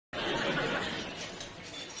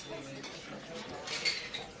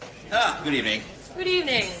Ah, good evening. Good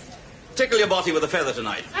evening. Tickle your body with a feather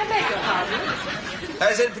tonight. I beg your pardon.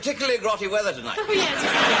 I said particularly grotty weather tonight. Oh, yes.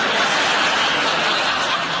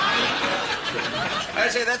 I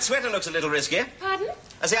say that sweater looks a little risky. Pardon?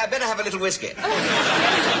 I say I better have a little whiskey.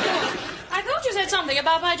 I thought you said something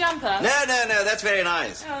about my jumper. No, that's very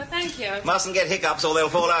nice. Oh, thank you. Mustn't get hiccups or they'll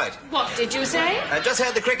fall out. What did you say? I just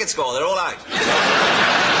heard the cricket score. They're all out.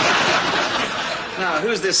 Now,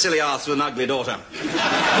 who's this silly arse with an ugly daughter?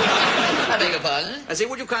 I beg your pardon? I say,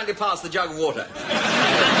 would you kindly pass the jug of water?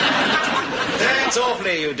 Thanks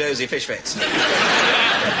awfully, you dozy fish face.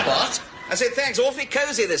 What? I say, thanks, awfully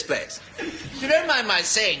cosy, this place. You don't mind my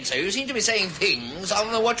saying so. You seem to be saying things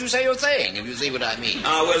other than what you say you're saying, if you see what I mean.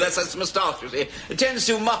 Ah, well, that's moustache, you see. It tends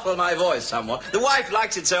to muffle my voice somewhat. The wife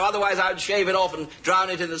likes it so, otherwise I would shave it off and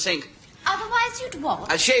drown it in the sink. Otherwise you'd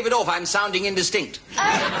what? I'd shave it off. I'm sounding indistinct.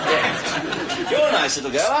 Yes. You're a nice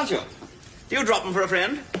little girl, aren't you? Do you drop them for a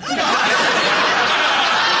friend?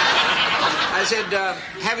 I said,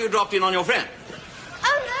 have you dropped in on your friend?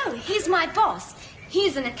 Oh, no, he's my boss.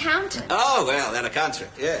 He's an accountant. Oh, well, that accounts for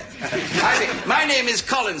it, yeah. My name is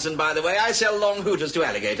Collinson, by the way. I sell long hooters to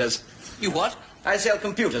alligators. You what? I sell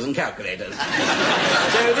computers and calculators.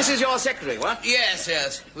 So this is your secretary, what? Yes.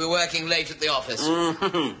 We're working late at the office.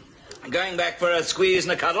 Mm-hmm. Going back for a squeeze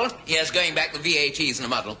and a cuddle? Yes, going back the VATs in a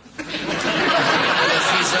muddle.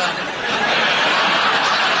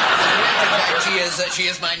 She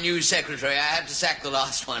is my new secretary. I had to sack the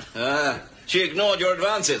last one. She ignored your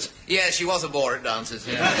advances. Yes, she was a bore at dances.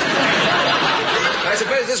 Yeah. I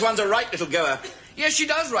suppose this one's a right little goer. Yes, she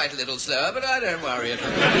does write a little slower, but I don't worry at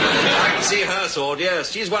all. I can see her sort,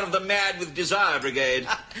 yes. She's one of the Mad with Desire Brigade.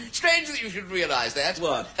 Strange that you should realise that.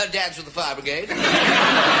 What? Her dad's with the Fire Brigade.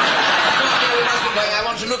 I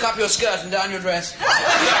want to look up your skirt and down your dress.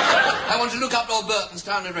 I want to look up Lord Burton's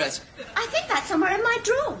down your dress. I think that's somewhere in my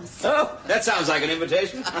drawers. Oh, that sounds like an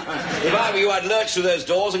invitation. If I were you, I'd lurch through those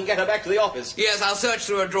doors and get her back to the office. Yes, I'll search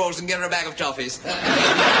through her drawers and get her a bag of toffees.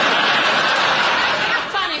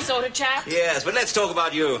 Funny sort of chap. Yes, but let's talk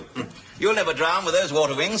about you. You'll never drown with those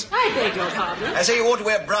water wings. I beg your pardon. I say you ought to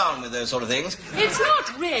wear brown with those sort of things. It's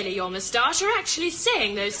not really your moustache. You're actually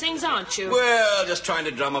saying those things, aren't you? Well, just trying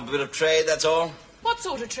to drum up a bit of trade, that's all. What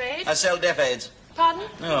sort of trade? I sell deaf aids. Pardon?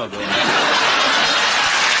 Oh, good.